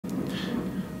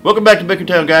Welcome back to Baker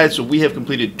Town, guys. So we have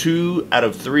completed 2 out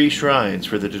of 3 shrines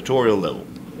for the tutorial level.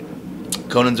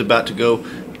 Conan's about to go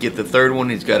get the 3rd one.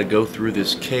 He's got to go through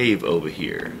this cave over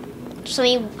here. So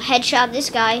he headshot this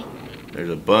guy.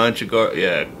 There's a bunch of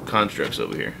constructs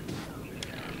over here.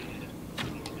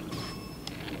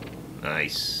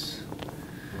 Nice.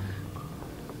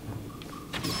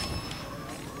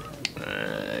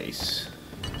 Nice.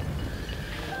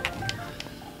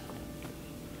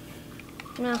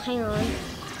 No, hang on.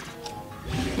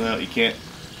 Well, you can't.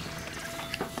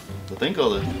 I think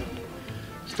all the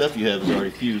stuff you have is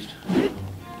already fused.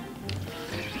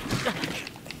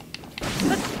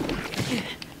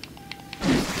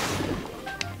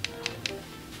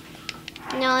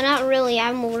 No, not really. I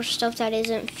have more stuff that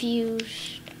isn't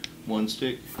fused. 1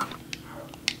 stick?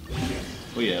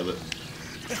 Oh yeah, but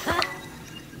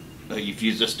like you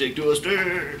fuse a stick to a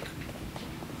stick.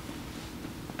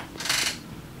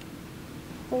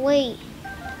 Wait.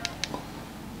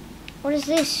 What is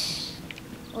this?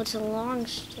 Oh, it's a long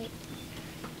stick.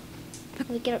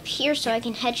 Let me get up here so I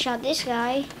can headshot this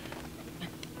guy.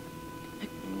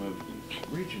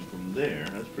 Reaching from there,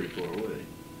 that's pretty far away.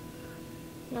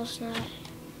 No, it's not.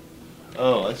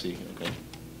 Oh, I see. Okay.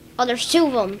 Oh, there's 2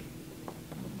 of them.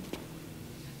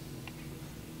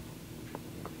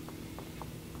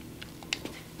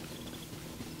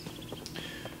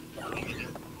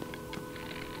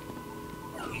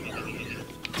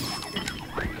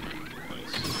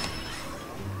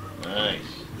 Nice.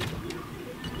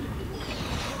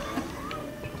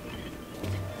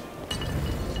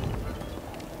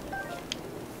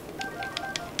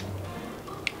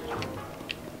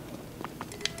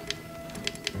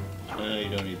 You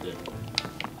don't need that.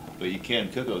 But you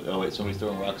can cook it. Oh wait, somebody's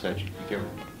throwing rocks at you. Be careful.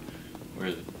 Where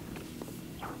is it?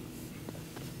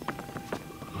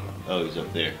 Oh, he's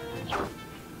up there.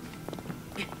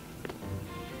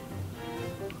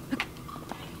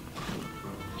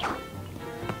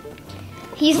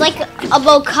 He's like a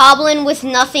bokoblin with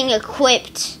nothing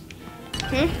equipped.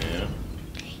 Yeah.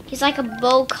 He's like a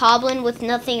bokoblin with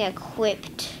nothing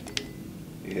equipped.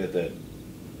 You got that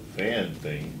fan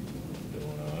thing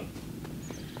going on.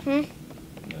 Hmm?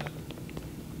 No.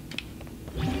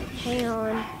 Hang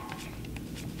on.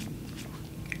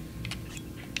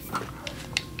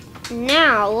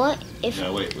 Now, what if...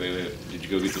 No, wait. Did you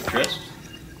go get the chest?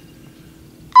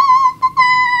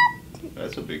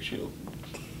 That's a big shield.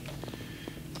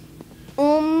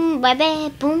 Baby,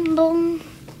 boom, boom.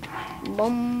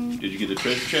 Boom. Did you get the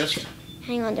treasure chest?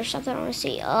 Hang on, there's something I want to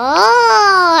see.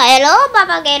 Oh, hello,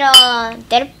 papagero.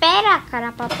 Terpera,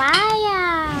 cara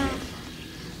papaya.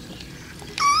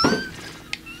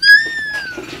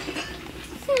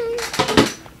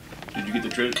 Did you get the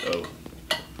treasure? Oh.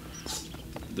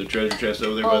 The treasure chest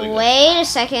over there by the gun? Wait a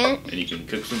second. And you can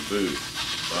cook some food.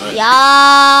 Fine. Yeah,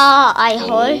 I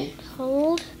hold.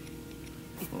 Hold.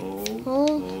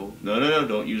 No,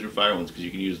 don't use your fire ones because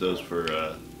you can use those for,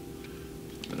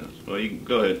 well, you can,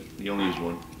 go ahead. You only use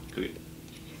one. Cook it.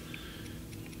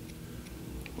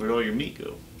 Where'd all your meat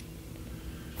go?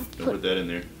 Don't put that in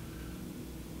there.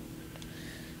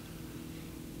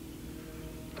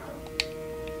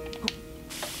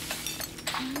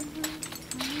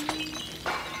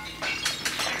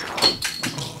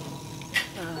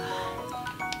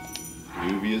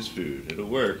 Dubious food. It'll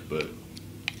work, but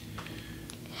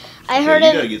I heard you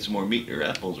him. gotta get some more meat or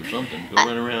apples or something. Go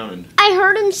run around and. I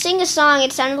heard him sing a song.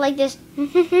 It sounded like this.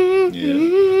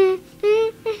 Yeah.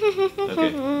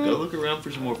 Okay. Go look around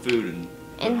for some more food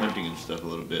and hunting and stuff a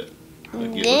little bit.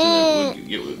 But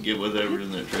get whatever's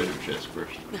in that treasure chest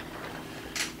first.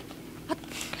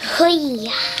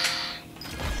 Hoi.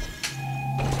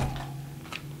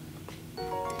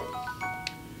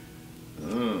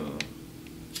 Oh.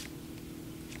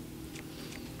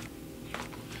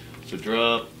 So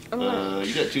drop.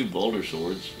 You got 2 boulder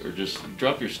swords, or just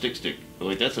drop your stick. Oh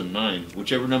wait, that's a 9.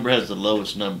 Whichever number has the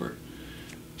lowest number.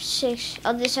 6.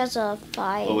 Oh, this has a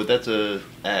 5. Oh, but that's a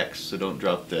axe, so don't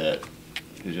drop that,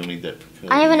 because you'll need that.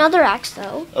 I have another axe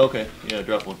though. Okay, yeah,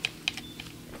 drop one.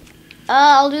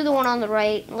 I'll do the one on the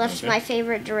right. Left's Okay. my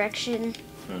favorite direction.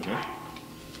 Okay.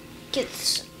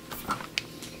 Gets.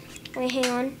 Wait, hang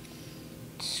on.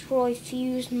 Destroy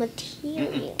fused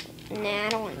material. Nah, I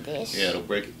don't want this. Yeah, it'll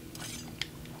break it.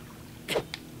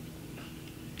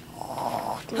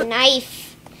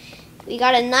 Knife. We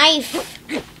got a knife.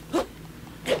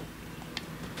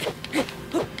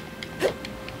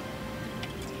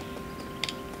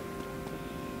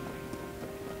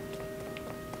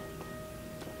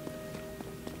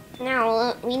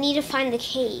 Now, we need to find the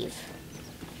cave.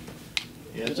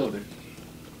 Yeah, it's over there.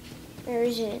 Where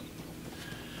is it?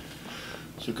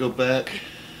 So go back.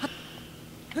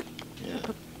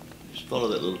 Follow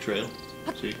that little trail.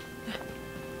 See?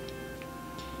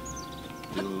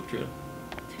 The little trail.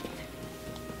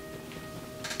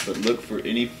 But look for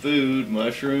any food,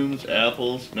 mushrooms,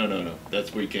 apples. No, no, no.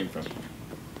 That's where you came from.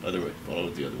 Other way. Follow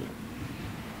it the other way.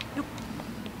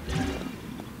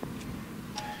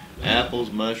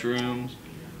 Apples, mushrooms,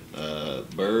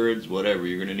 birds, whatever.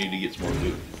 You're going to need to get some more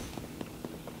food.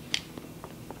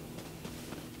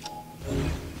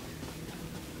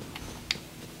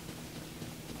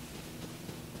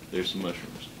 There's some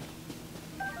mushrooms.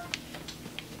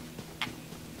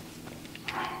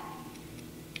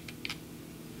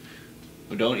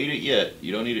 Well, don't eat it yet.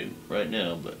 You don't eat it right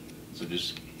now, but so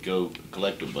just go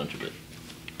collect a bunch of it.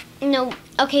 No,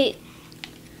 okay.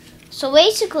 So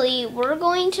basically, we're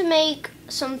going to make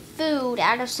some food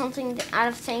out of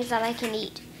things that I can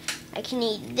eat. I can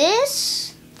eat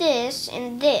this, this,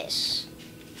 and this.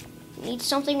 Need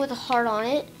something with a heart on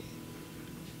it.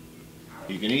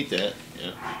 You can eat that,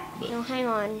 yeah. But No, hang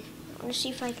on. I want to see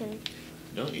if I can.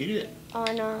 don't eat it. Oh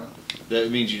no.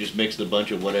 That means you just mixed a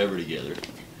bunch of whatever together.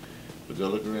 But go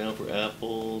look around for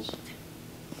apples.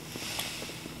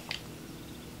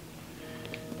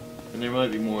 And there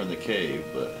might be more in the cave,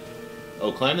 but...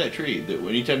 Oh, climb that tree.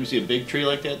 Anytime you see a big tree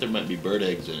like that, there might be bird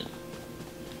eggs in it.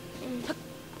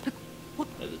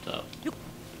 At the top.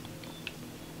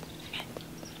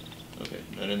 Okay,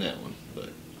 not in that one, but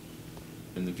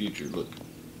in the future, look.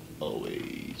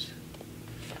 Always.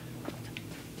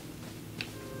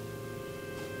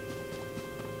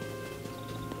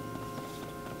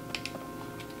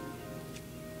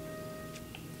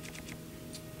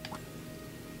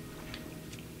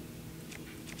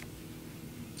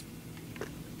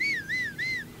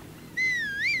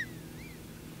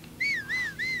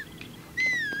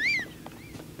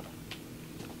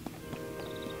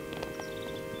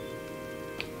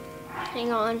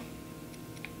 Hang on.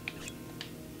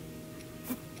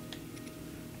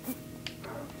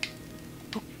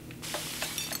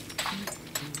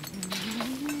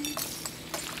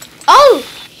 Oh!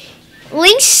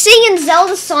 Link's singing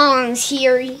Zelda songs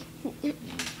here.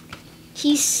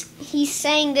 He's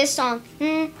saying this song.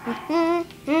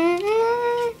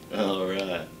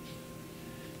 Alright.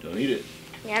 Don't eat it.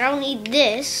 Yeah, I don't need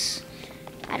this.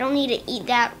 I don't need to eat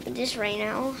this right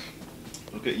now.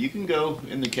 Okay, you can go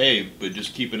in the cave, but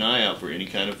just keep an eye out for any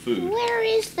kind of food. Where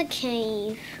is the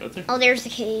cave? Right there. Oh, there's the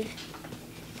cave.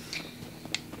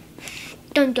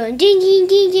 Dun dun ding ding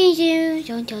ding ding ding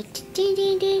dun dun ding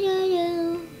ding ding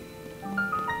ding.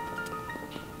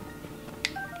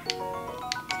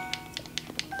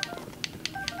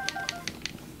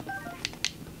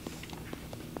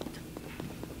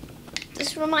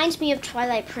 This reminds me of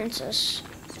Twilight Princess.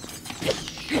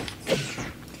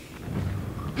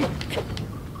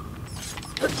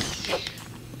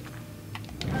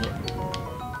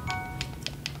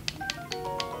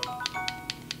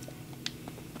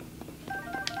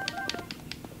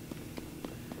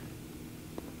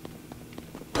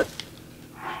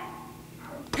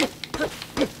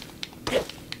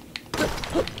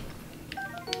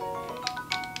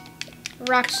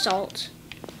 Rock salt.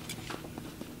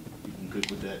 You can cook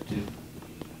with that too.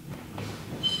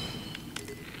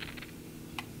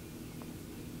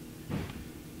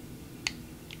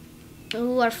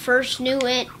 Ooh, our first new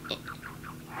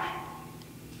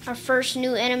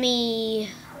enemy.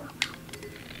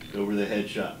 Over the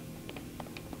headshot.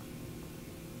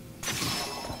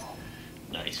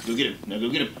 Nice. Go get him. Now go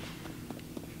get him.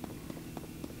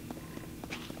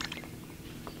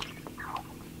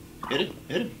 Hit him.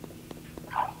 Hit him.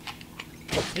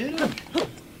 Hit him.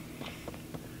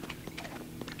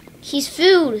 He's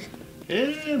food.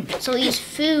 Hit him. So he's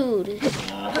food.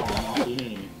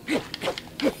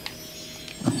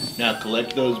 Now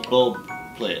collect those bulb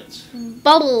plants.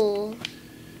 Bubble.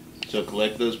 So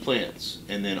collect those plants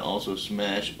and then also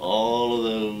smash all of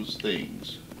those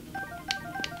things.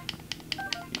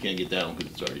 You can't get that one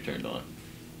because it's already turned on.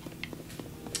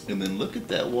 And then look at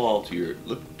that wall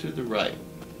look to the right.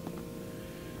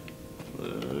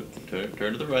 Look,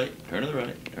 turn to the right, turn to the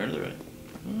right, turn to the right.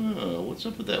 Oh, what's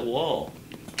up with that wall?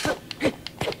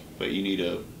 But you need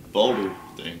a boulder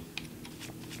thing.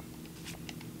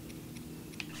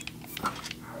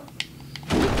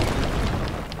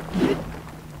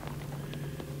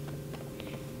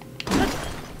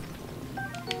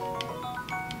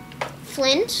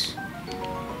 Flint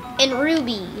and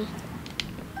ruby.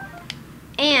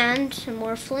 And some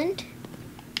more flint.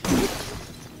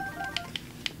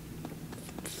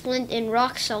 Flint and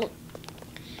rock salt.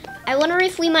 I wonder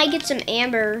if we might get some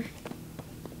amber.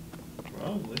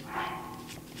 Probably.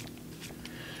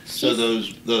 So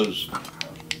those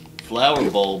flower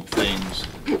bulb things,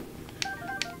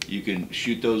 You can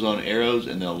shoot those on arrows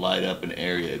and they'll light up an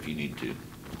area if you need to.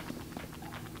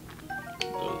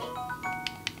 Those.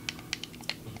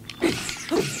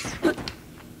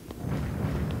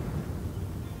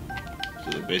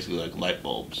 So they're basically like light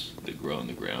bulbs that grow in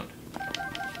the ground.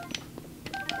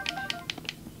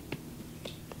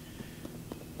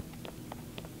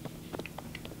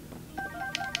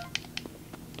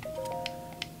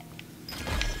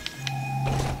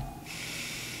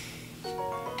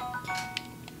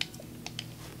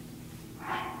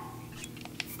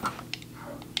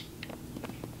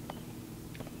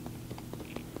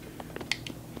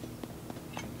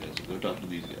 Go talk to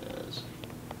these guys.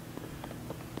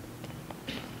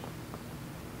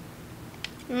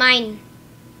 Mine.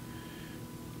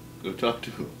 Go talk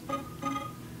to them.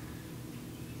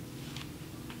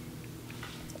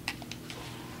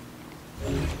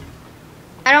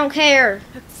 I don't care.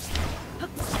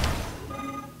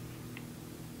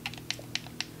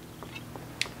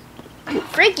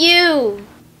 Frick you!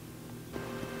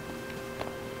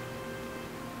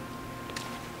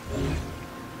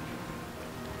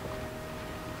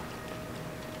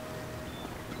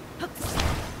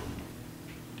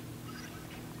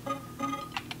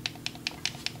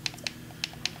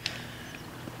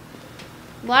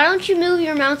 Why don't you move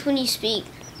your mouth when you speak?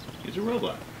 He's a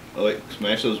robot. Oh wait,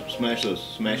 smash those, smashy,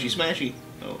 smashy.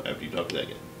 Oh, after you talk to that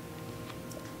guy.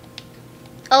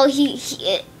 Oh,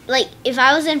 like, if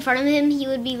I was in front of him, he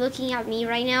would be looking at me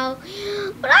right now.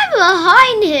 But I'm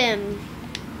behind him.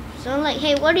 So I'm like,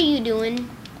 hey, what are you doing?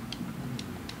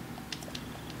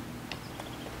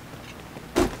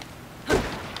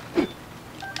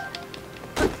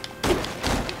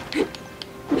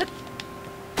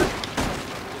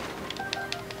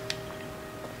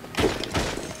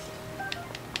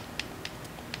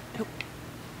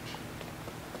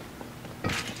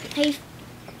 Hey.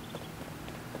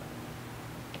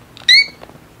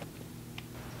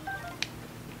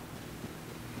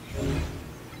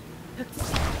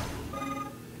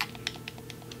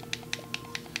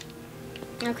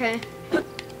 Okay.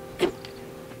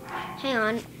 Hang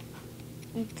on.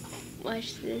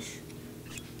 Watch this.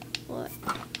 What?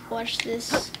 Watch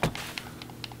this.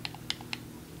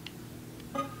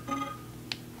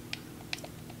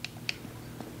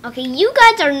 Okay, you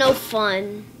guys are no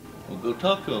fun. Well, go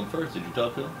talk to him first. Did you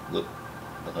talk to him? Look.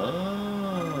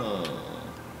 Oh.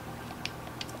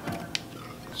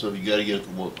 So you got to get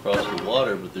across the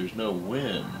water, but there's no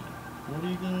wind. What are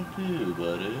you gonna do,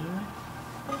 buddy?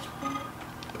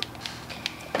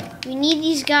 We need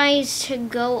these guys to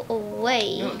go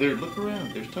away. No, look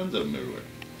around. There's tons of them everywhere.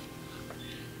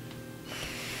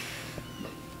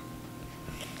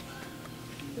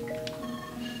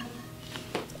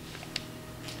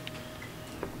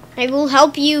 I will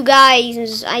help you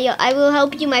guys. I will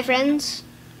help you, my friends.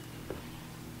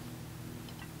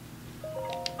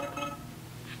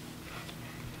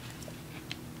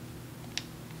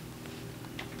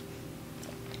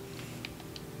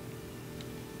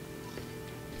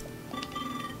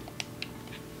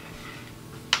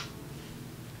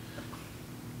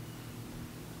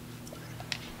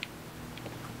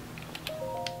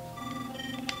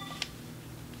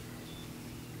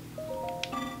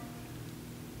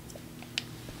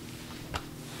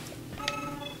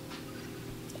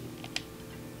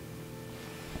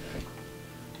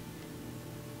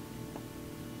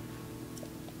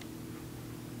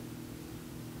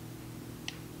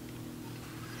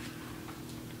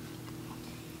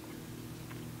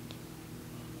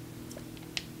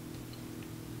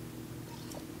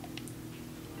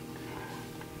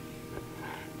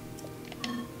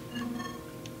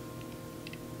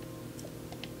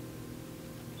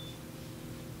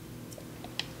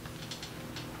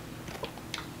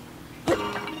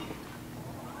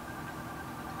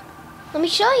 Let me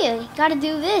show you. You gotta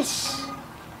do this.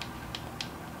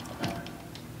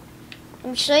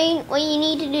 Let me show you what you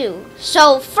need to do.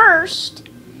 So first,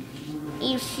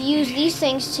 you fuse these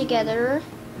things together.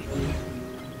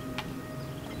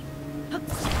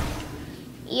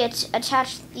 You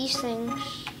attach these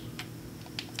things.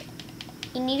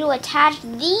 You need to attach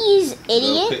these,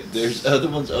 idiot. Okay, there's other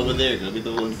ones over there. Look at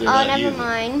the ones they're not never using.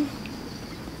 mind.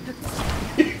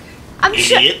 I'm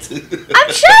Idiot. I'm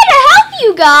trying to help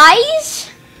you guys.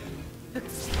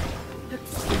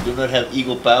 They do not have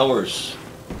eagle powers.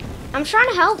 I'm trying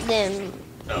to help them.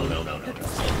 No.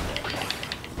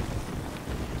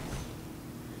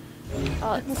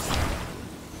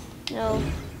 No.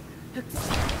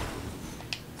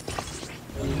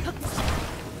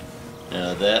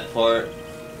 Now that part,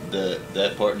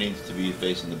 that part needs to be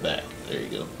facing the back. There you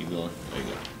go. Keep going. There you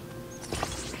go.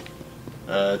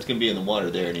 It's gonna be in the water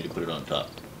there. I need to put it on top.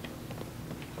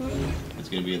 It's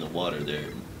gonna be in the water there.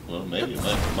 Well, maybe it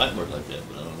might work like that,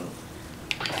 but I don't know.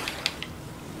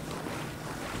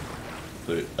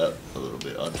 Put it up a little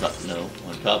bit on top. No,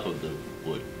 on top of the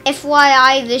wood.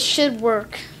 FYI, this should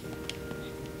work.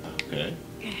 Okay.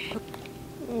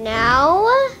 Now.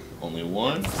 Only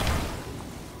one.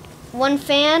 One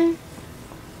fan.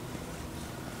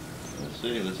 Let's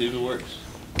see if it works.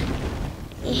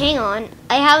 Hang on.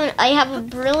 I have a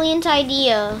brilliant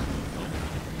idea.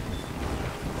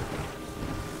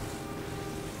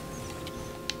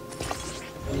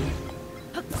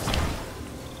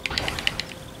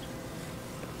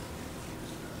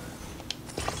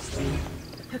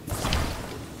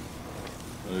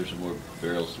 Oh, there's some more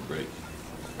barrels to break.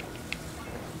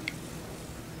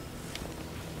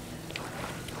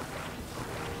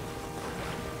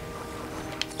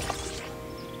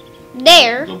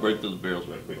 There. Go break those barrels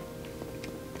right quick.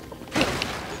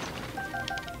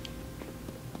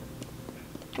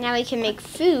 Now we can make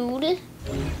food.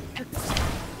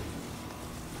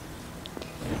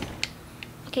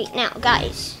 Okay, now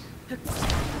guys,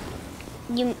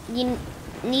 you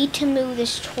need to move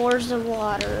this towards the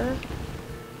water.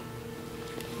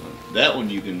 That one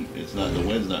you can. It's not. The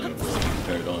wind's not going to blow. You can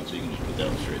turn it on so you can just put that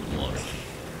one straight in the water.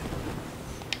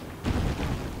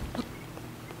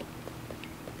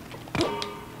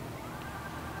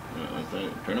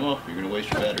 Turn them off. You're going to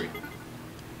waste your battery.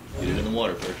 Get it in the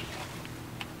water first.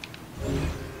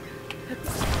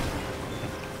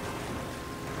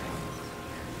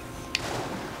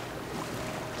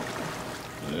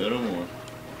 A little more.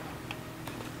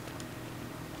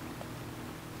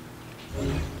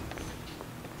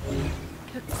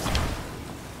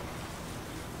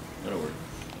 That'll work.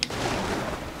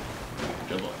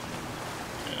 Jump off.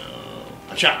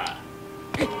 Now, acha!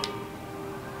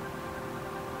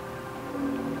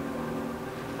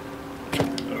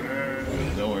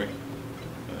 Don't worry.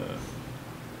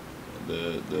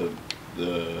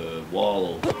 The wall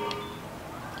will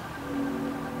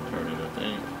turn it, I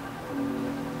think.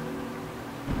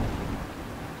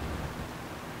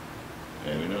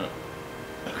 Maybe not.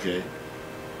 Okay.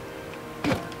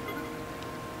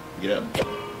 Get up.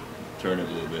 Turn it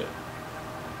a little bit.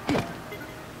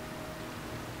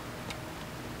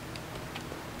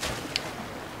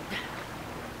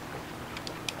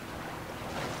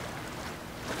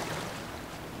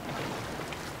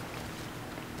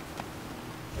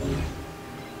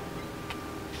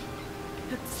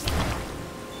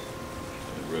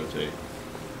 Rotate.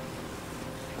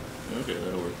 Okay,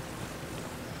 that'll work.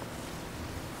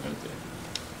 Right there.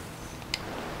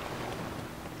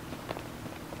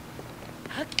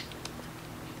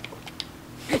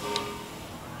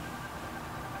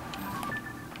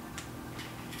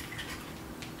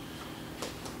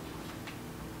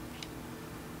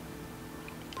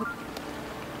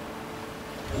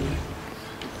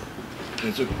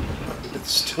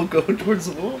 It's still going towards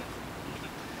the wall.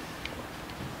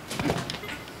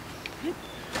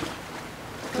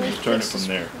 Just turn it from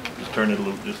there. Just turn it a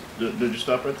little. Just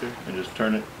stop right there and just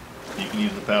turn it. You can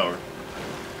use the power.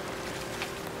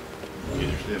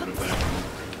 Either step it back.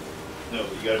 No,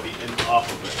 you got to be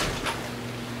off of it.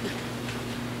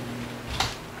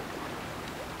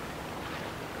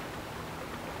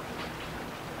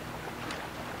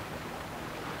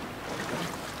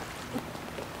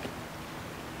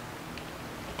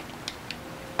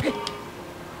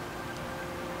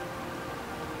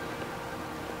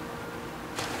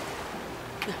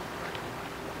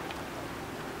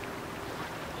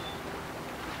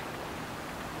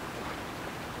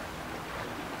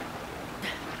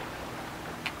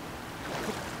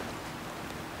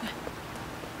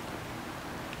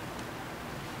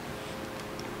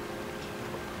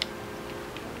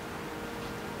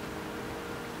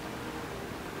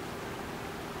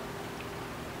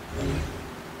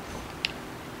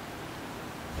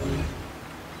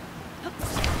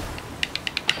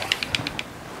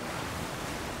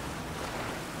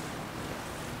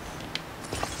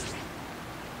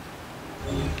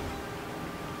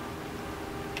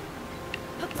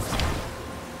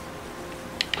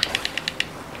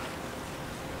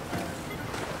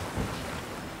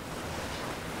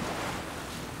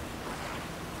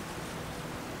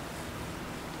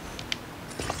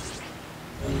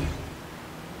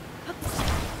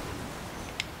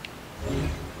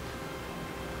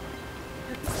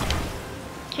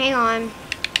 Hang on.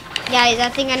 Guys, I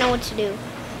think I know what to do.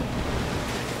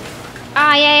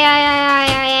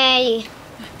 Ay.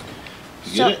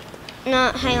 You get it?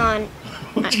 No, hang on.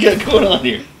 What you got going on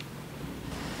here?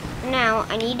 Now,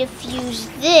 I need to fuse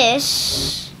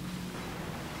this.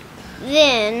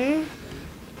 Then...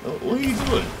 What are you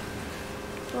doing?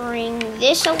 Bring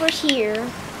this over here.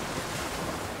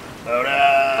 Oh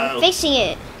no! I'm fixing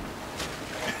it.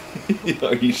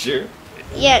 Are you sure?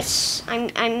 Yes, I'm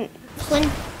plenty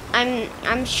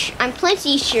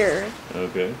sure.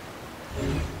 Okay.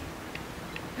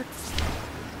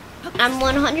 I'm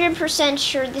 100%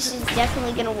 sure this is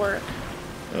definitely gonna work.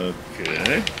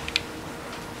 Okay.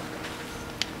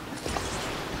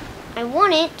 I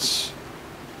want it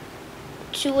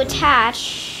to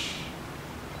attach.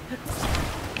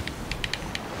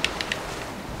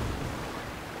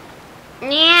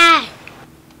 Yeah.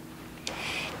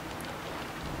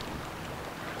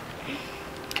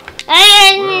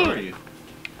 Where are you?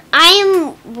 I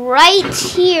am right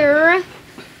here.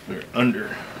 We're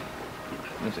under.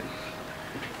 Let's see.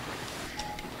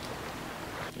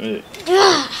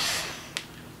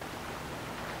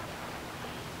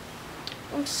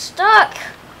 I'm stuck.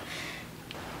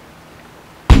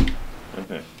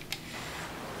 Okay.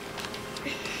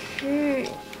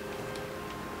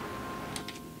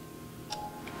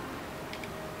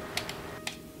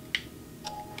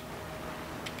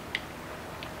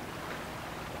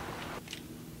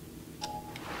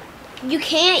 You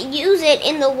can't use it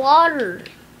in the water.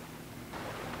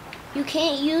 You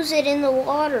can't use it in the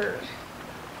water.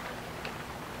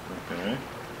 Okay.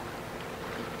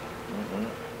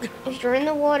 If you're in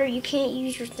the water, you can't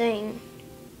use your thing.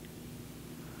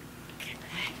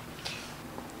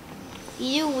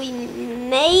 We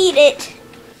made it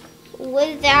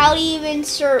without even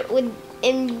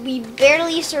and we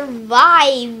barely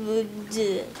survived.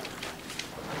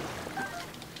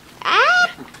 Ah!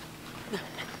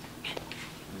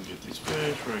 Get these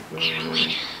fish right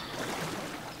quick.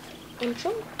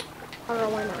 Intro?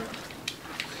 Arwana.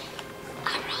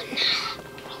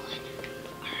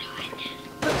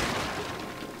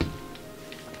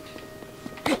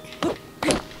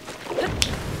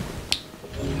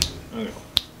 Okay.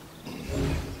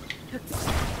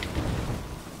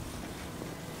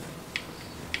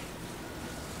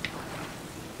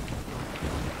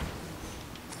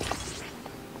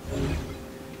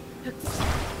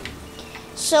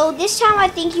 So this time I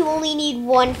think you only need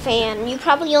one fan. You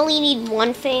probably only need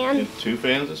one fan. If 2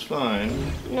 fans is fine.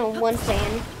 No, one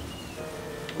fan.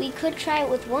 We could try it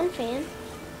with one fan.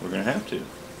 We're gonna have to.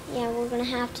 Yeah, we're gonna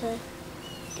have to.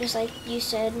 Just like you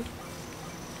said.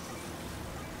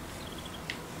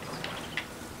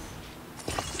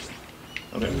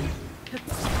 Okay.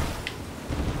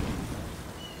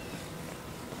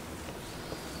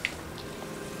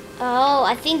 Oh,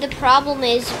 I think the problem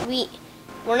is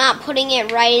we're not putting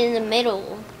it right in the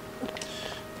middle.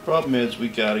 The problem is we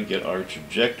gotta get our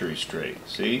trajectory straight.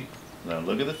 See? Now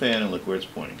look at the fan and look where it's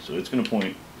pointing. So it's gonna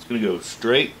go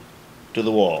straight to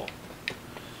the wall.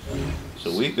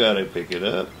 So we've gotta pick it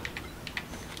up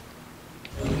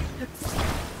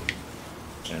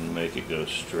and make it go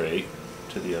straight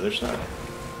to the other side.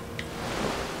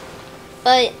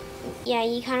 But yeah,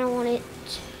 you kind of want it.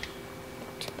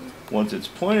 Once it's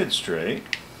pointed straight,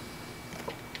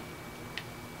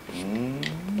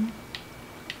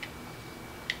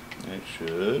 it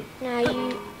should Now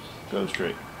you. go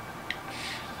straight.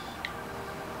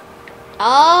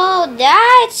 Oh,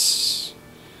 that's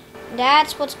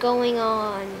what's going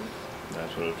on.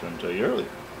 That's what I was trying to tell you earlier.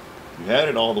 You had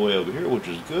it all the way over here, which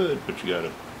is good, but you got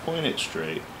to point it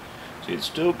straight. See, it's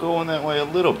still going that way a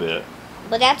little bit.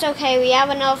 But that's okay. We have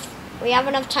enough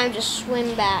time to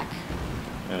swim back.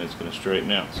 And it's going to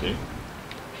straighten out, see?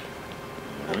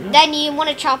 There we go. Then you want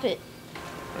to chop it.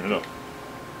 Turn it up.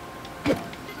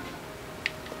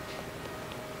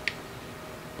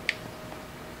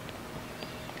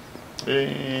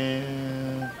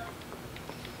 And...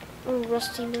 Oh,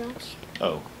 rusty blocks.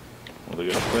 Oh. Well, they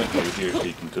got flint over here so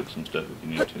you can cook some stuff if you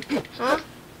need to. Huh?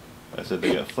 I said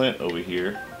they got flint over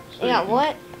here. So They got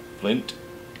what? Flint.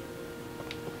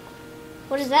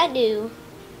 What does that do?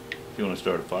 If you want to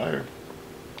start a fire.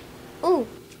 Ooh.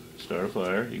 Start a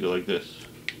fire. You go like this.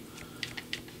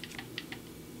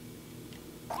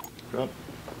 Drop.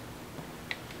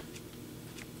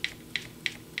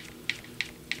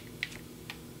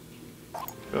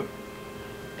 Drop.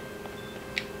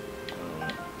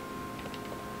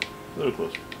 A little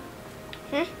closer.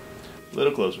 Hmm? A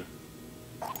little closer.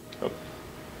 Up.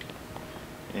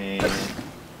 And...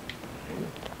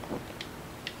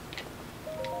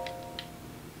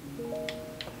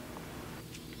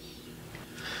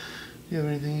 You have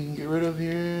anything you can get rid of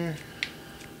here?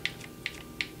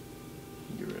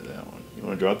 Get rid of that one. You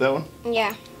want to drop that one?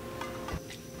 Yeah.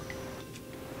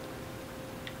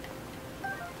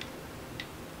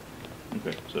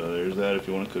 Okay, so there's that if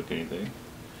you want to cook anything.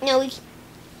 No, we.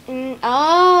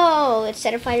 Oh, it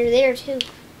set a fire there too.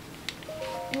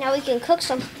 Now we can cook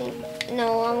something.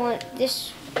 No, I want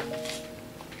this.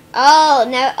 Oh,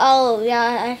 now. Oh,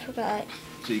 yeah, I forgot.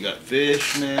 So you got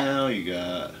fish now. You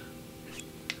got.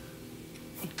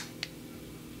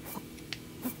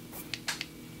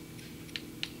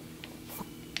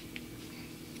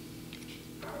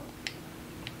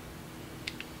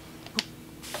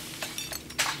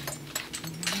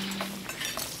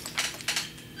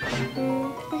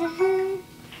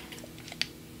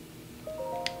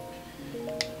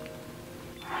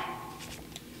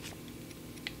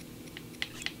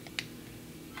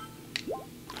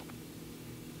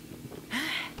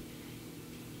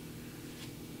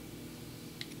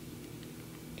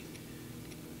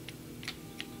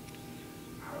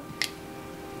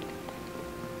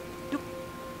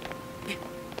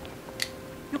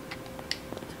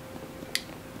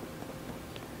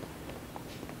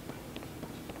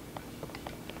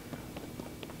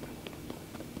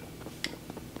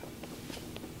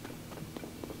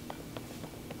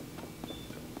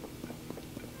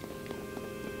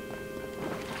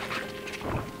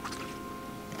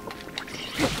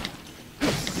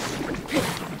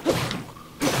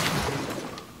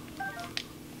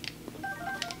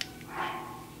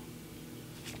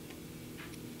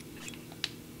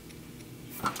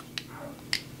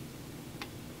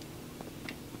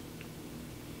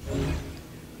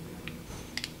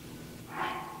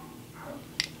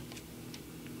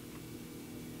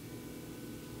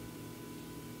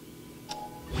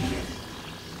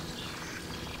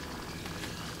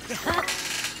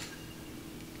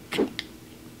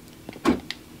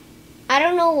 I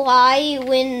don't know why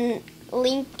when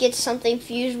Link gets something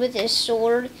fused with his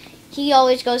sword, he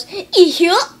always goes,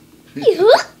 "Ee-hoo!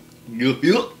 Ee-hoo!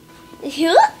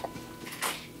 Ee-hoo!"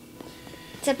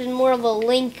 Except it's more of a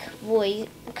Link voice,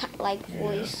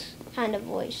 kind of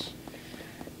voice.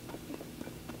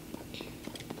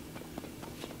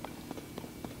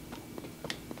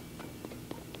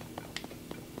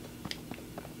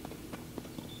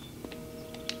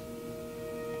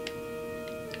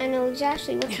 I know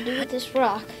exactly what to do with this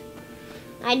rock.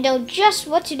 I know just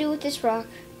what to do with this rock.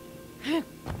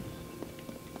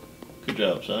 Good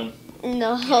job, son.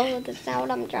 No, that's not what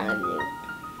I'm trying to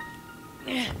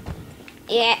do.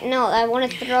 Yeah, no, I want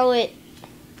to throw it.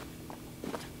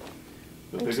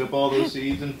 Go pick up all those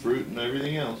seeds and fruit and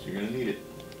everything else. You're gonna need it.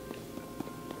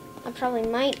 I probably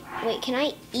might. Wait, can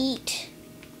I eat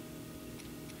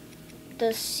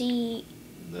the seed?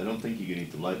 I don't think you can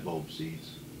eat the light bulb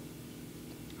seeds.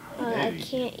 I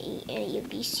can't eat any of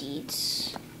these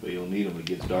seeds. But you'll need them when it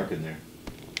gets dark in there.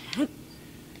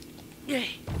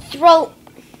 Throw.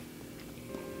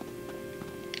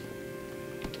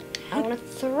 I want to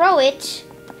throw it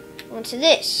onto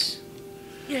this.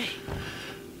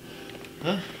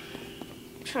 Huh?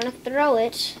 I'm trying to throw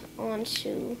it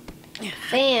onto a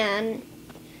fan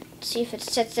to see if it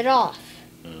sets it off.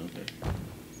 Oh,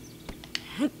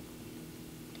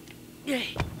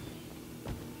 okay.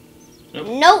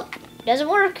 Nope, doesn't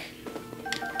work.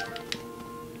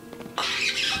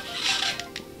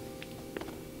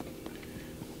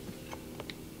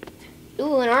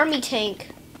 Ooh, an army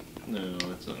tank. No,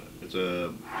 it's not. It's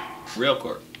a rail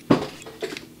cart.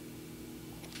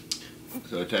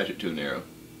 So attach it to an arrow.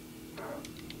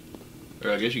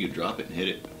 Or I guess you could drop it and hit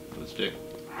it with a stick.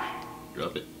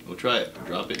 Drop it. We'll try it.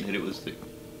 Drop it and hit it with a stick.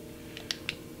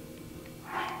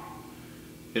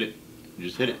 Hit it.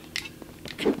 Just hit it.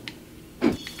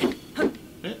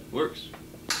 Yeah, works.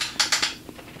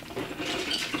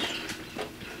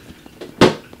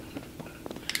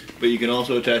 But you can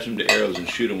also attach them to arrows and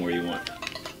shoot them where you want.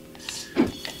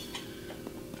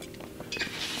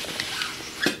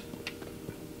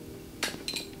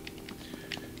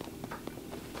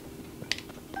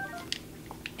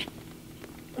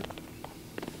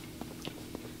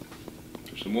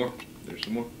 There's some more. There's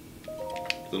some more.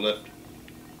 To the left.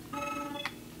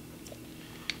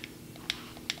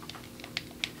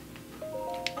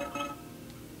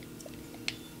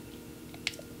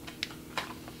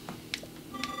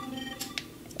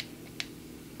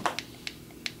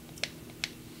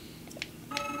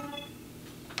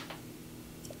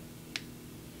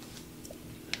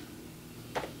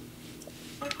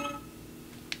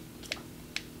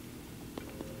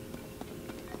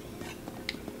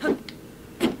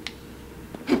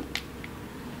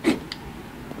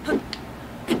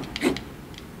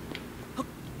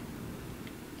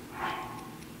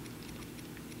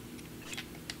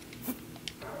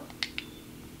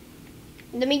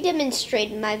 Let me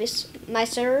demonstrate, my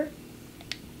sir.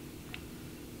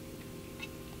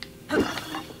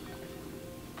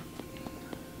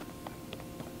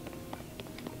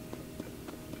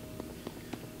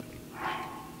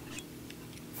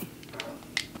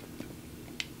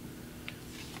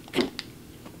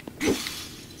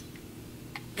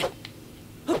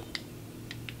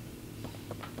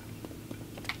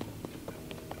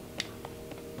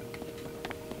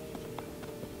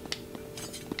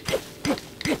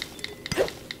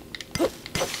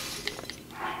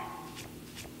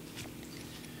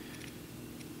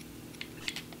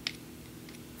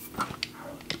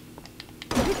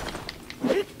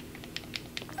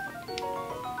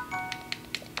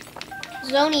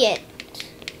 Zoniate.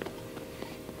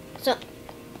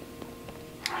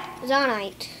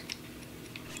 Zonite.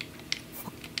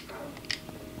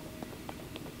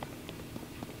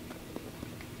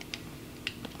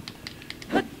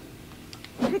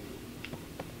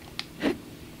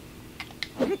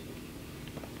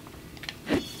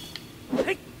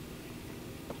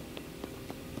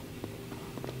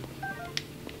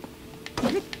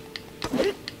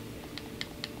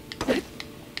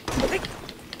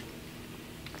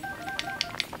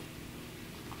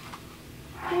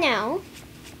 Now,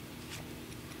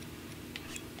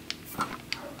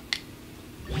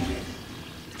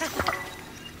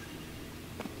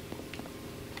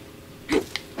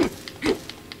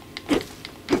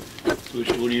 Switch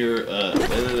to one of your,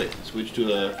 wait. Switch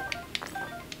to a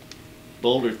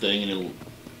boulder thing and it'll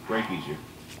break easier.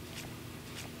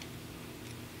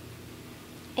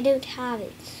 I don't have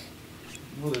it.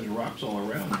 Well, there's rocks all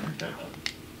around there.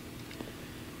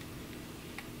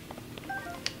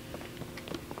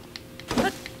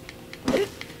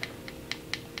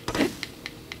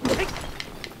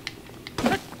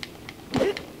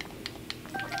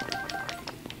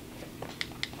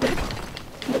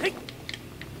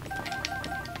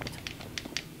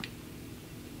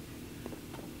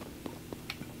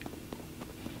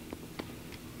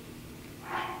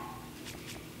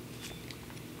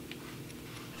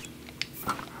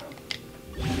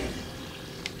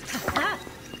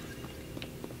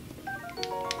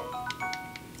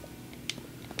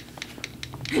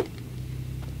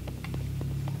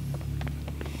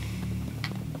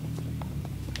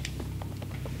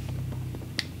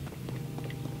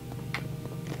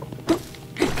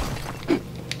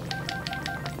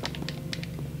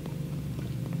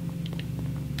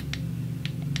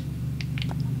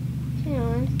 Hang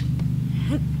on.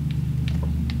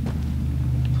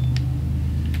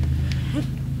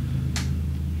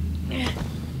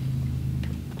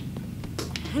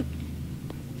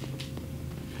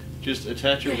 Just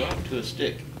attach a rock to a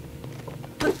stick.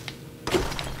 There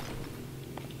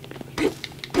you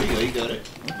go, you got it.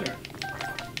 Right there.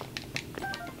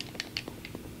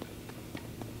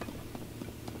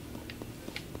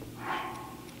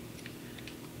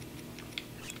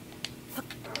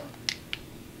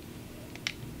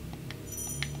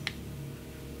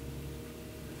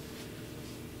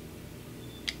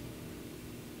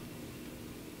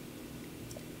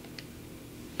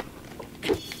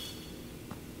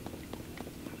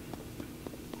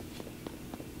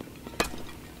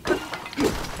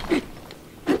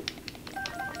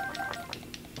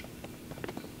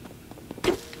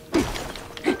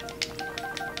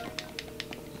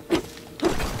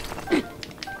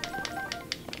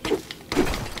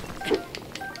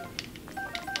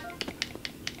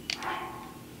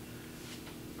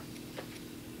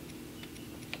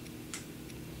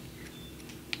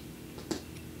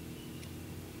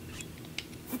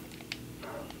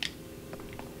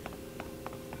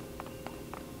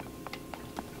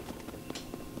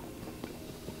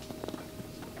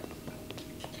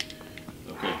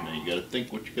 You gotta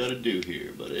think what you gotta do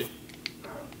here, buddy.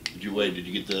 Did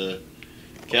you get the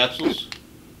capsules?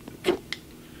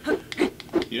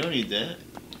 You don't need that.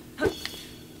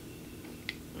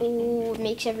 Oh, it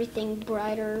makes everything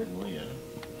brighter. Oh yeah.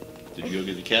 Did you go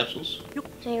get the capsules?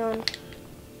 Hang on.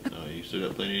 Oh, you still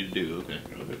got plenty to do. Okay.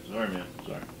 Okay. Sorry, man.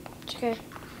 Sorry. It's okay.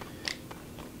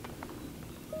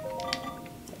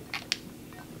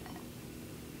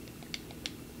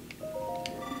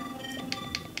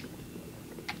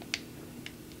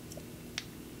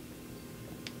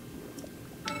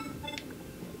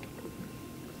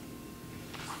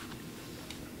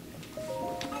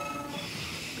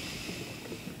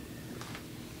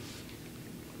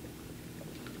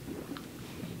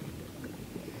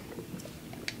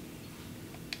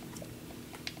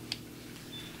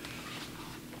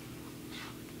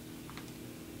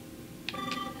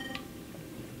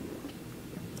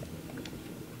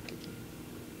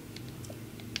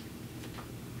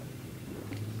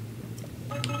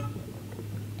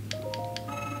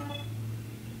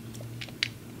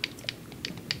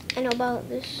 I know about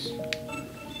this.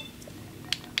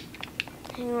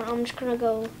 Hang on, I'm just gonna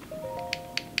go.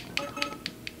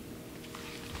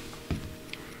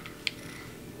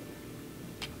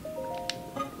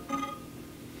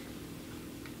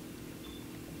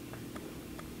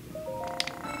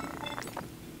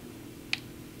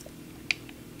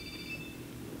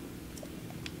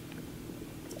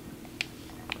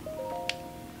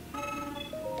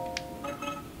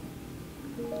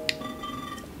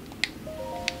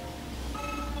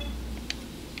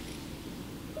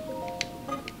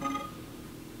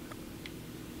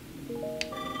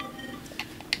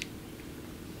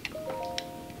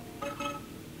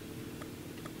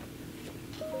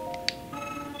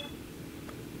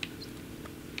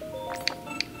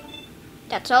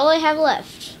 That's all I have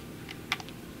left.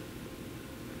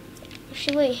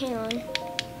 Actually, wait, hang on.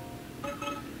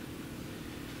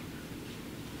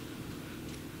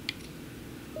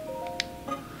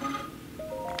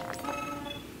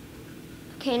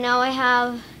 Okay, now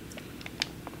I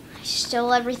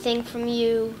stole everything from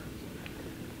you.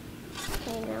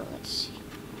 Okay, now let's see.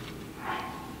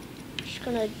 Just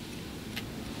gonna.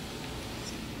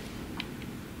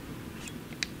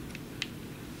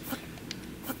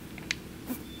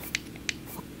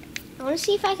 I want to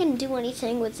see if I can do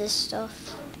anything with this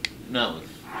stuff. Not with,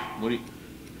 what do you,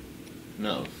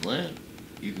 not with flint.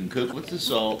 You can cook with the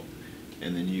salt,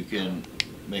 and then you can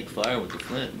make fire with the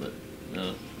flint, but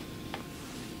no.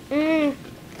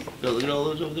 So look at all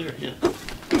those over there, yeah.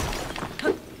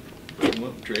 Bring them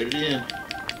up, trade it in.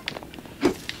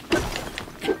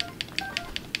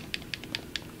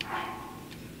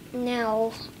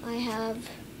 Now I have.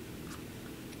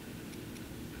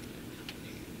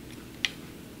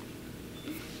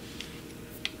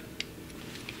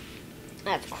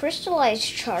 I have crystallized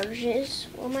charges.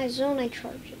 Or my zonite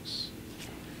charges.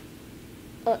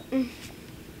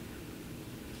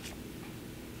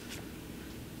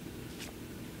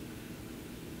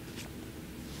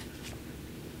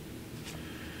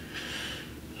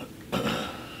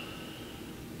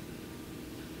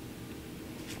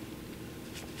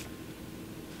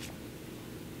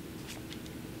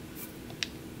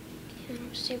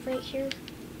 Save right here.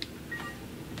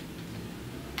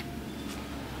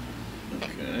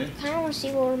 Okay. I kind of want to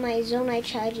see where my zonite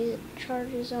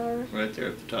charges are. Right there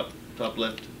at the top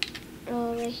left.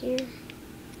 Oh, right here.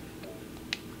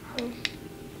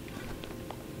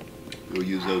 We'll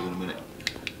use those in a minute.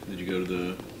 Did you go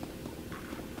to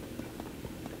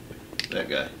that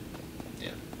guy?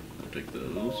 Yeah. I'll take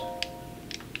those.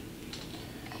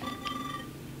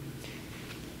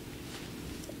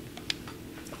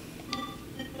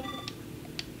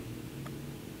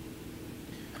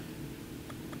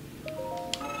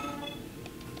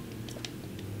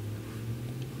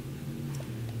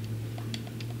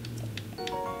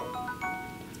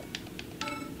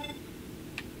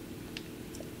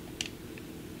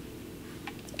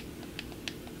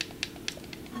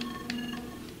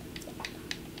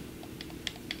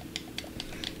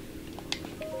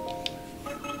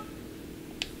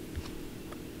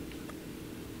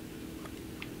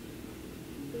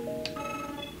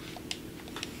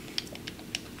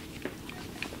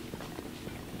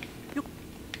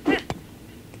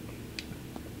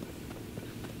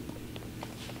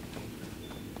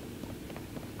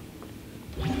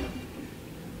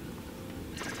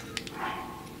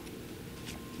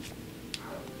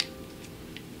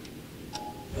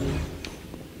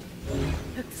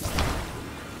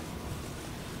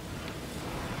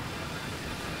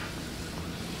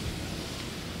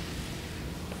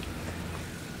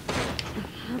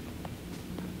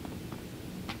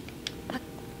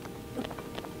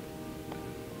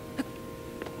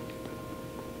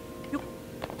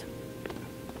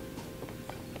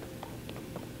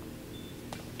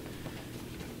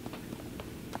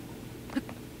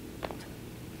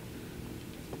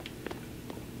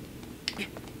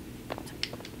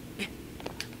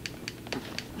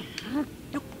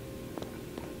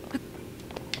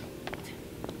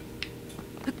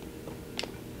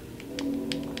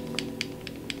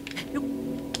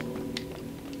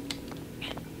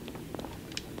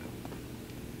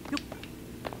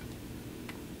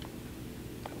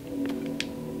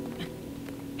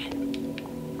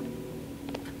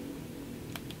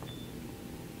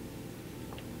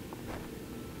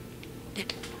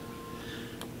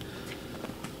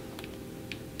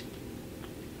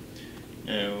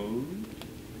 No.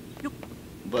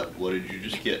 But what did you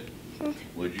just get?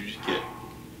 What did you just get?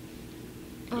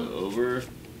 Go over.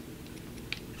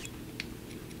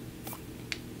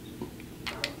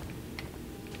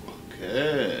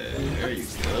 Okay, there you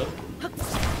go.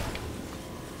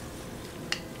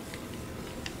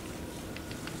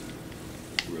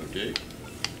 Rotate.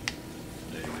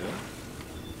 There you go.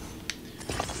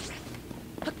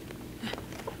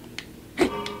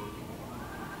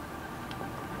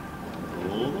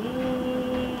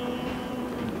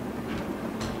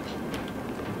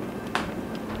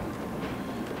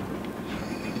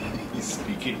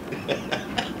 Speaking. Can't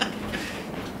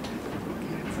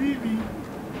see me.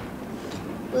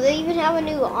 Well, they even have a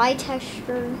new eye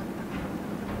texture.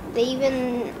 They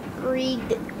even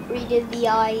redid the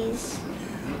eyes.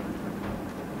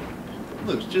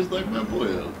 Looks just like my boy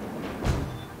though.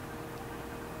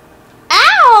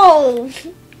 Ow!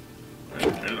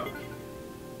 Hello.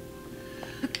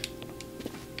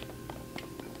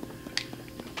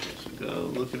 Just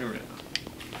go looking around.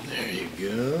 There you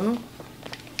go.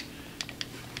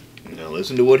 Now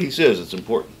listen to what he says. It's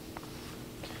important.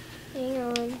 Hang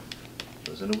on.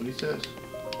 Listen to what he says.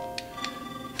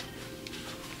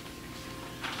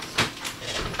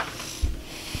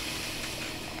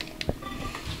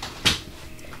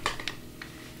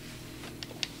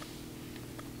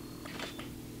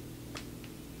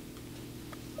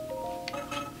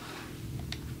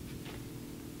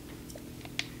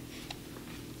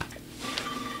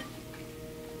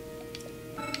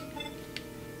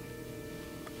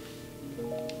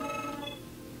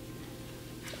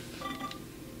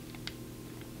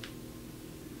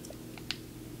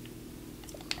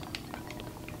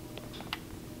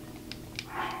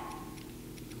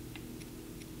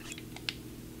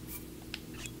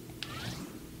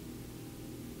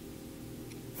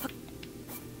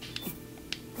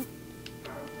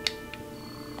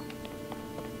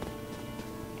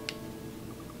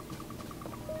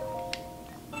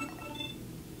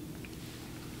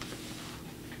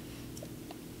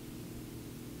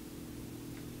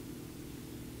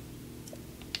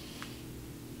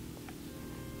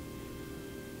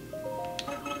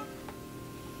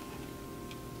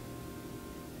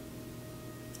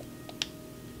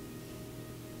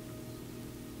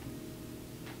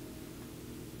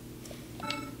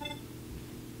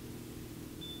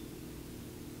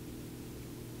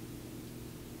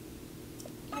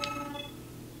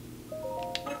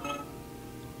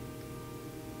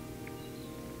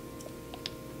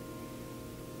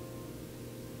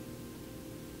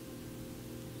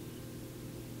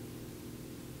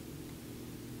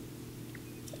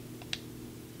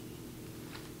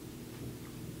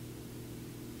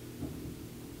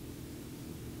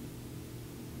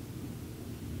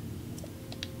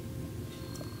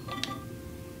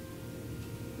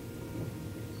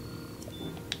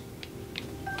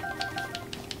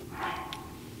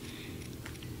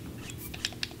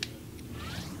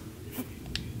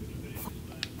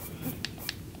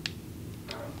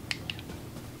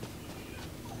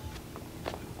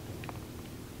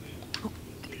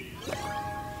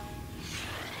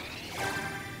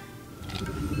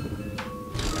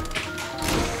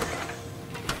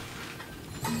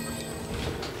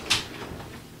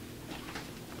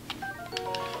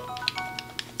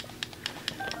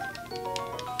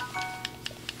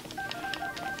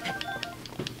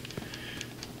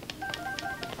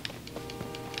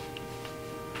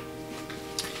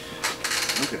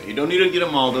 Okay, you don't need to get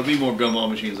them all. There'll be more gumball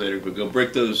machines later, but go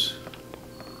break those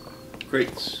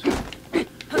crates.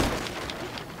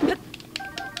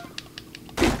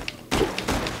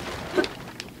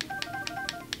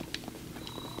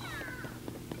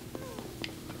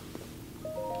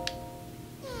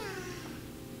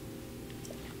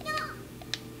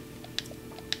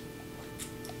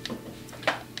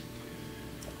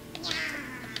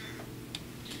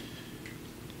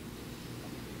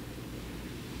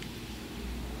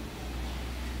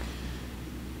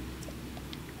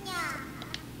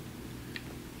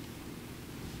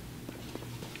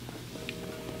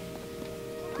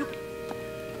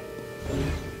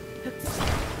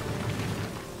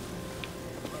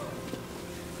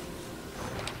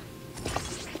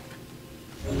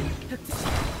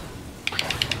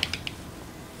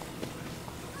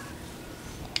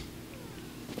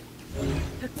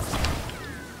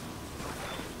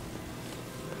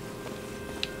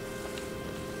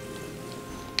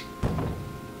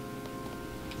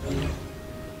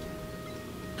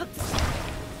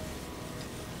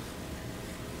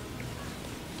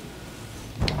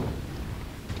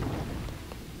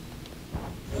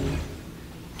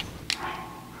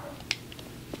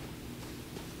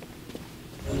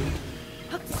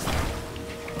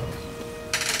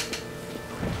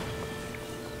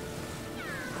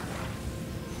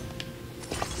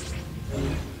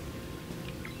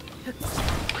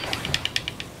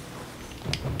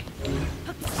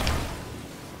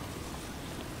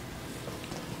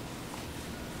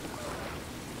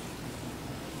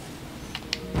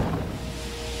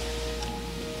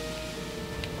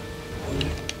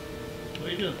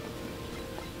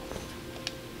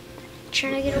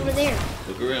 Trying to get over there.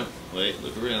 Look around. Wait,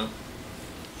 look around.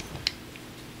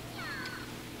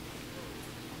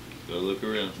 Go look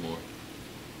around more.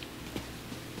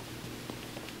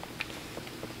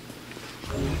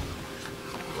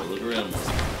 Go look around more.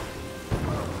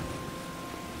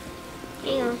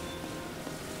 Hang on.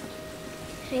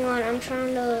 Hang on, I'm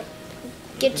trying to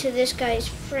get to this guy's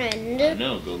friend. I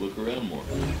know, go look around more.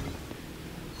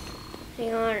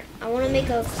 Hang on, I want to make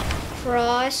a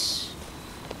cross.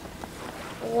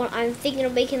 I'm thinking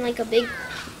of making like a big...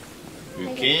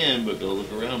 You can, but go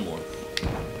look around more.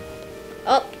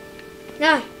 Oh,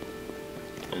 no.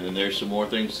 And then there's some more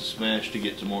things to smash to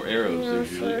get some more arrows.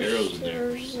 There's usually arrows in there.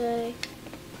 There's a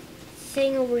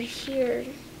thing over here.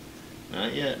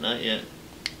 Not yet, not yet.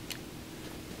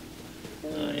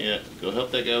 Not yet. Go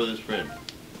help that guy with his friend.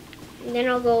 And then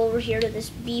I'll go over here to this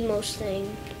BMOS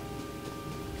thing.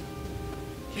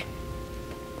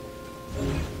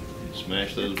 And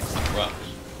smash those rocks.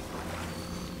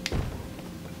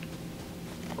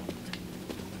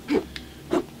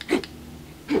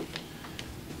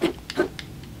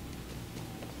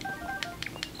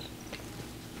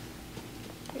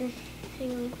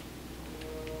 Hang on.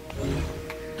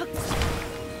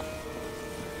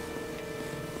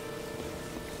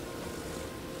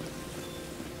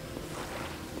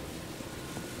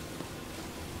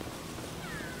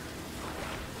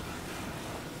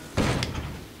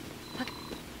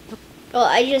 Well,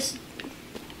 I just...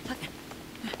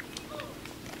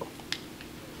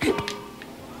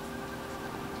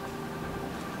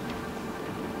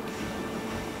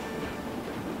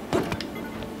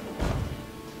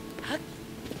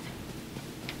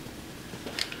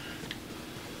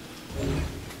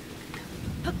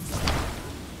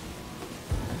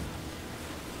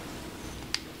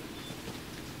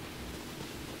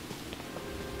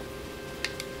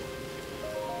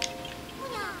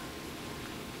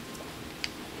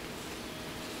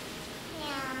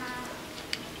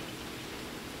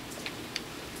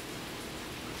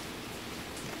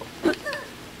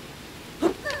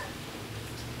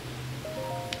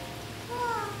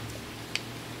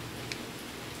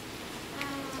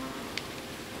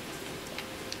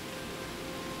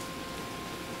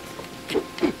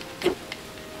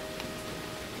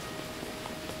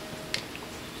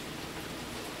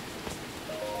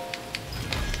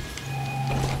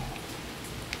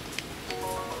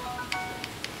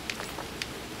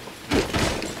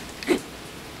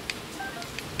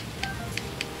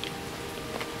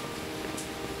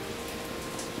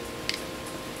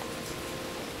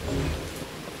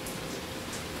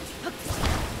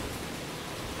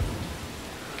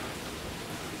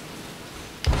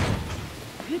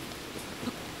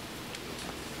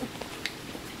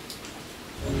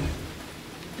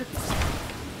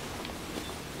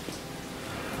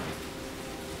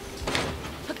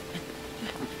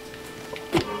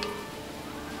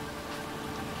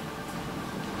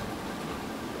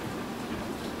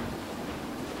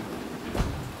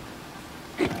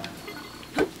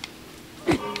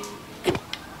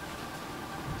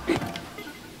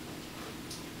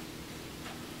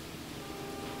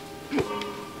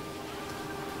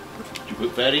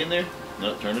 Put Fatty in there?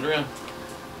 No, turn it around.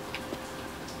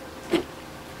 Turn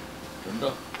it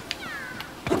off.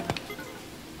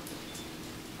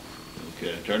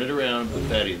 Okay, turn it around and put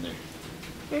Fatty in there.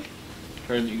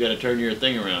 You gotta turn your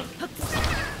thing around.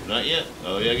 Not yet.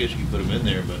 Oh yeah, I guess you can put him in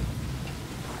there, but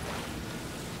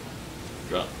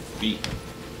drop B.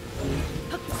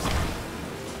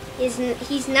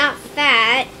 He's not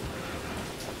fat.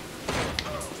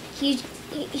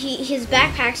 His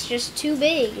backpack's just too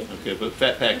big. Okay, put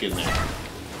Fat Pack in there.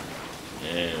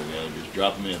 There we go. Just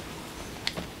drop him in.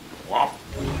 Whop.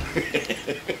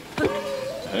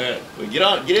 Alright, well,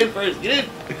 get in first. Get in.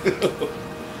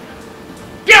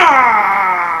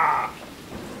 Yeah!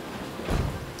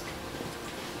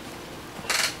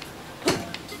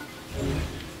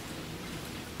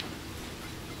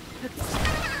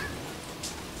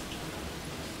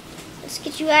 Let's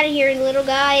get you out of here, little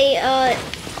guy.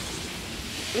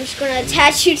 I'm just gonna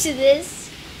attach you to this.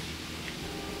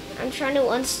 I'm trying to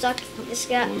unstuck this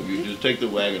guy. Well, you just take the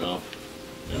wagon off,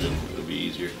 and then it'll be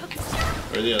easier.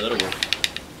 Or yeah, that'll work.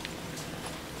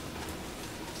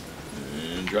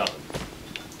 And drop it.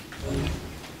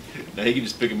 Now you can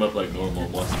just pick him up like normal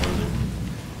and walk him over there.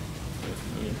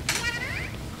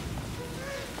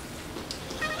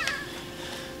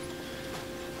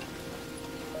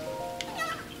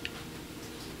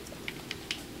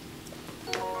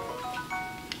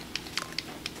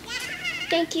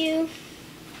 Thank you.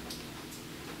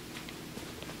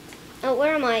 Oh,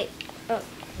 where am I? Oh.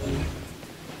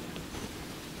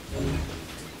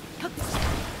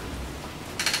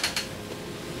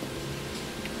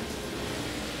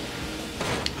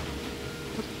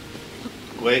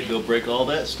 Wait, go break all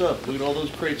that stuff. Look at all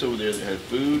those crates over there that have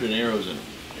food and arrows in them.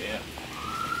 Yeah.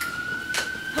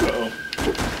 Uh-oh.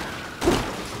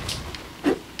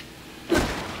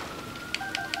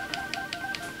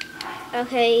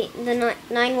 Okay, the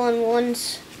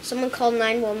 911's, someone called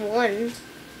 911.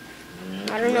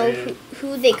 I don't know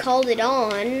who they called it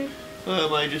on. Well, it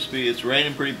might just be, it's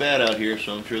raining pretty bad out here,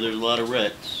 so I'm sure there's a lot of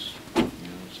wrecks,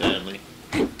 sadly.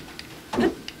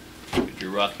 Get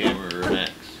your rock hammer or an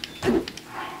axe.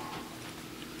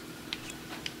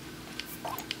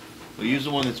 Well, use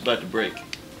the one that's about to break.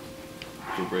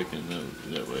 So breaking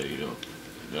that way you don't.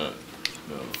 No.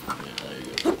 Yeah, there you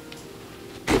go.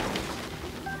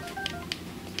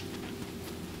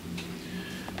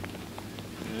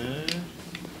 Okay.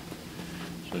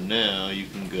 So now you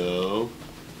can go.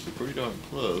 You're pretty darn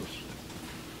close.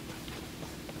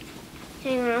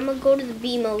 Hang on, I'm gonna go to the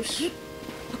BMOS.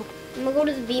 I'm gonna go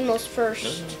to the BMOS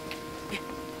first.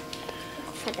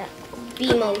 Find that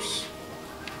BMOS.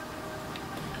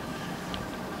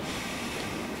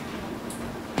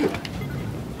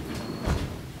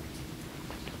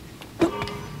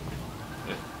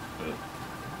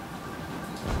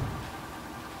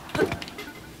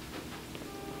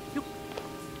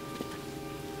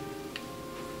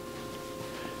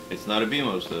 It's not a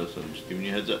BMOS though, so I'm just giving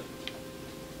you a heads up.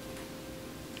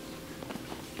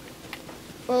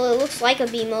 Well, it looks like a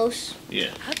BMOS.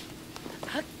 Yeah.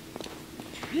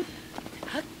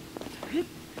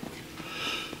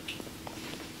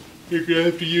 You're gonna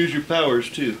have to use your powers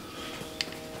too.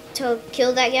 To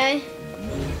kill that guy?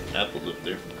 Apple's up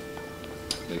there.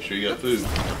 Make sure you got food.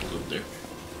 Apple's up there.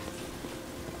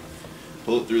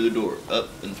 Pull it through the door. Up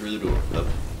and through the door.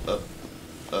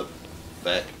 Up,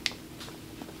 back.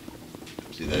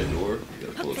 See that door? You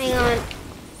gotta pull it through. Hang on.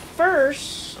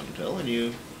 First. I'm telling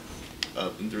you.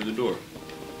 Up and through the door.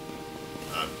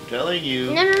 I'm telling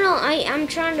you. No. I'm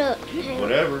trying to.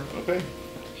 Whatever. Okay.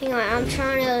 Hang on. I'm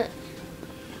trying to.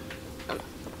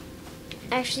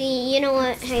 Actually, you know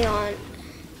what? Hang on.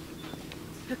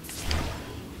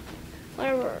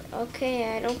 Whatever.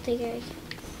 Okay, I don't think I.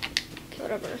 Okay,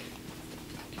 whatever.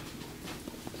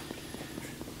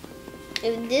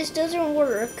 If this doesn't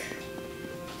work.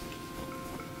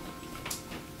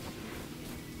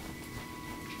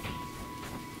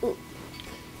 Ooh.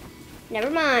 Never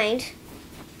mind.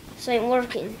 This ain't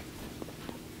working.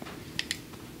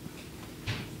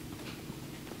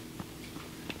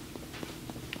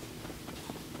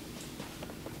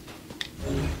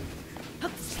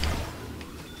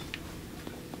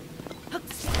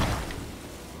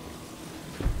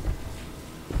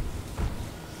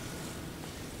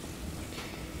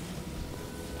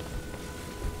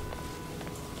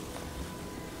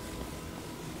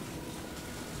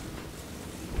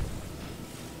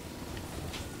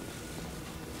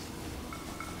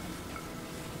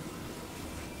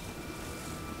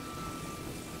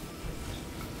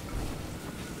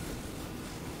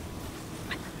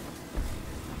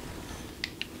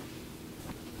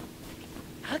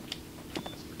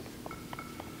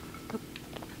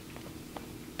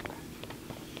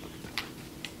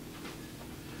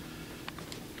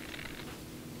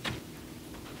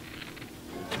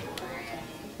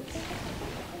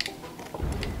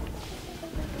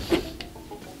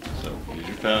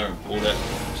 Power and pull that.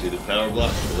 See the power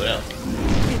block? Pull it out.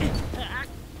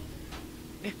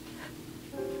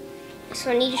 So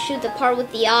I need to shoot the part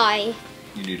with the eye.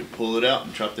 You need to pull it out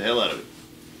and chop the hell out of it.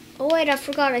 Oh wait, I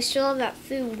forgot. I still have that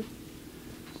food.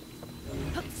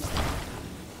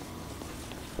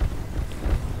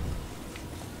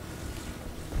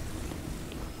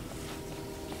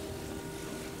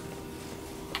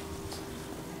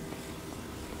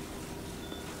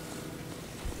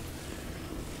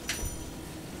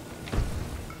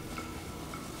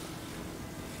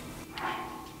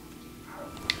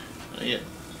 Not yet.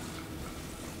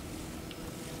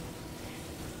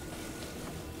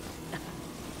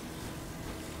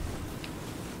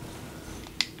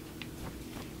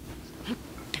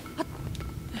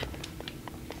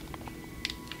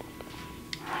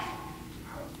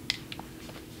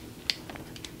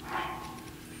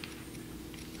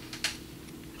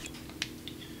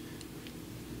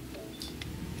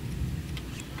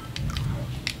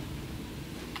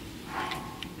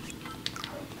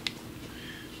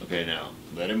 Okay, now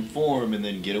let him form and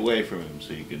then get away from him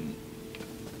so you can,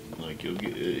 like, you'll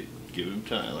give him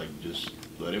time. Like, just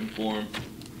let him form.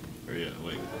 Or yeah,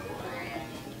 wait.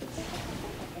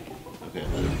 Okay,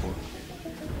 let him form.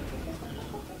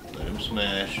 Let him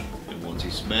smash, and once he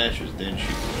smashes, then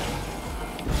shoot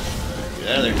him. Get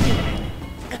out of there.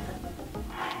 There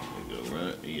you go,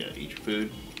 run. Yeah, eat your food.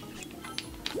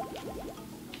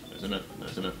 That's enough.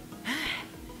 That's enough.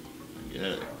 Get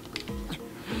out of there.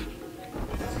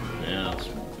 Now. See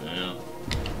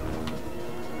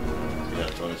how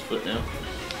it's on his foot now?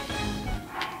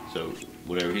 So,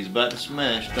 whatever he's about to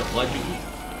smash, don't like it.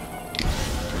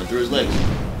 Run through his legs.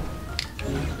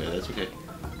 Okay, that's okay.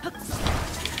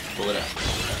 Pull it out.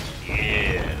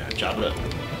 Yeah, now chop it up.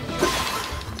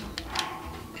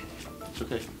 It's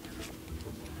okay.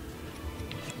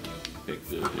 Okay,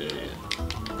 good, yeah.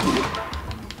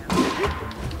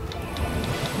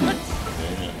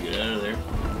 Okay, now get out of there.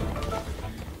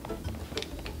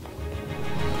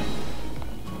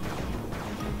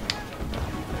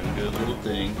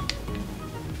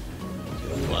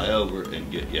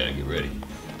 Get ready.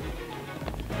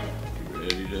 Get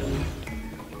ready to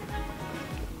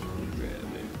grab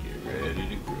it. Get ready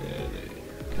to grab it.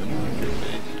 Come on, your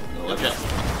face. No, watch out.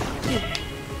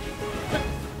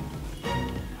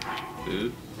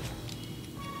 Food.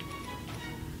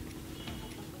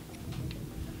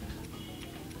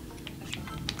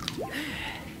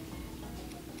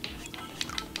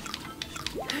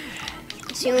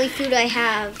 It's the only food I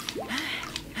have.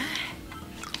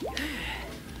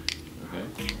 Okay.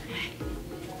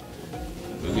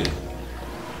 Go get it.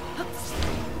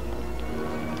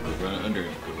 Go run under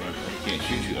him. Go run. He can't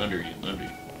shoot you under you.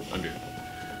 Under.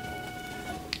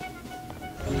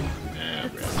 Now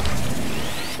grab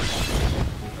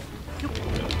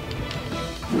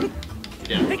it.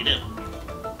 Get down.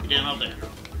 Get down off there.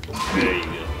 There you go.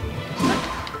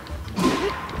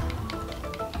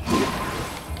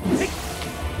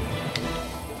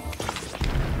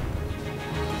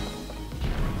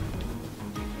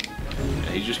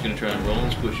 He's just going to try and roll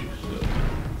and squish you, so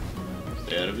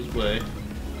stay out of his way.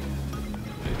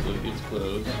 Wait till it gets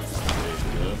close. There you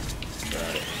go.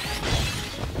 Got it.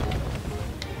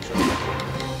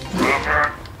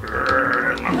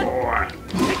 My boy.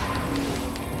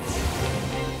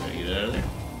 Get out of there.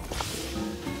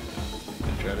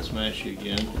 Gonna try to smash you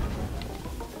again.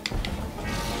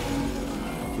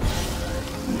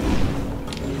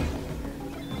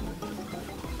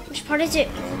 Which part is it?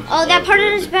 Oh, that part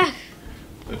of his back.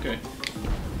 Okay.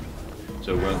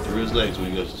 So run through his legs when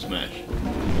he goes to smash.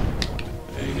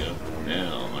 There you go.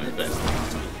 Now on his back.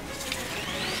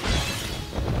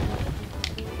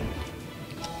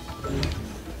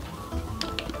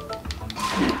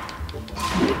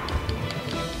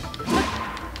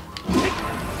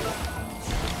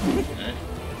 Okay.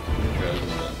 Try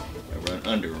this out. I run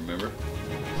under, remember?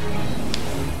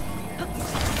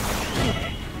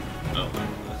 Oh,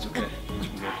 that's okay. We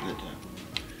got to that time.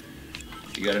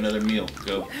 You got another meal.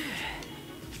 Go.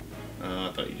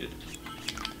 I thought you did.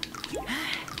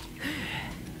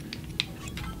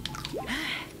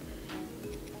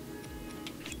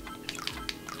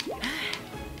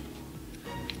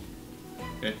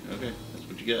 Okay. That's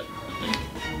what you got, I think.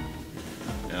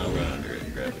 Now run under it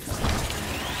and grab it.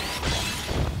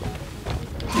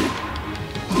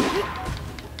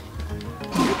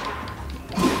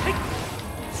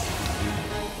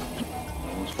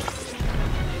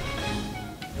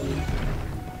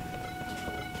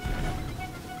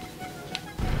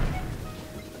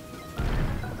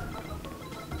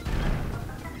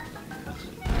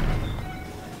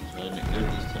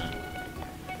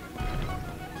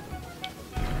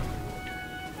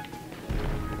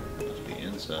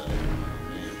 Inside.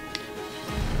 Man.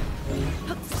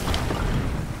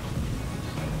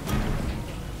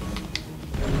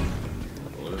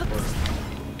 Pull it apart.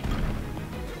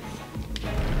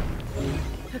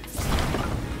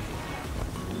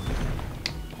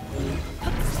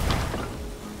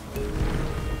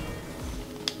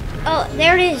 Oh,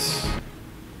 there it is.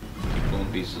 Keep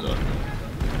pulling pieces off.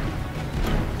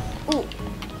 Ooh.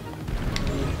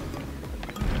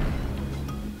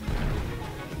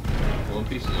 Pulling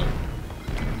pieces off.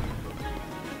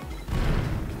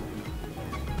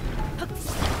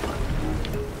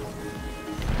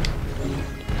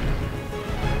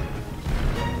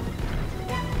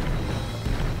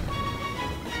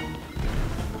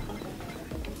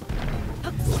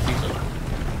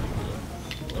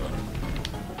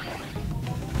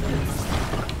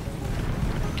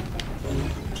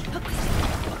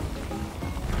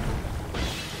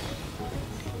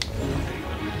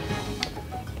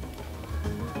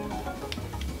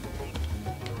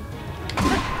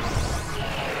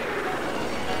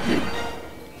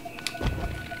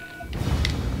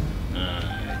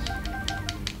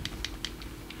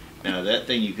 Now that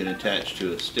thing you can attach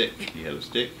to a stick. Do you have a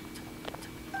stick?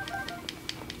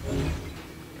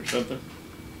 Or something?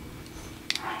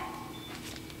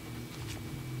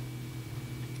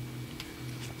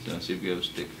 So let's see if you have a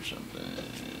stick or something.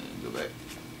 Go back.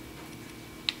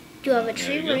 Do you have a There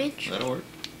tree you go. branch? That'll work.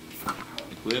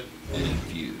 Equip and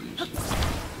fuse.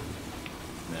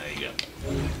 There you go.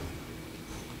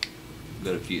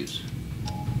 Got a fuse.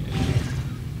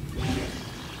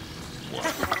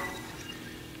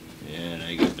 Yeah, now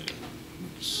you got the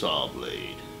saw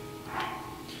blade.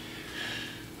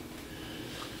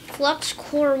 Flux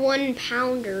Core 1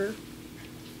 pounder.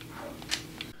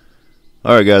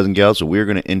 Alright guys and gals, so we're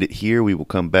going to end it here. We will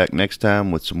come back next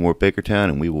time with some more Bakertown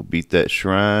and we will beat that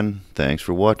shrine. Thanks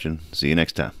for watching. See you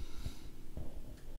next time.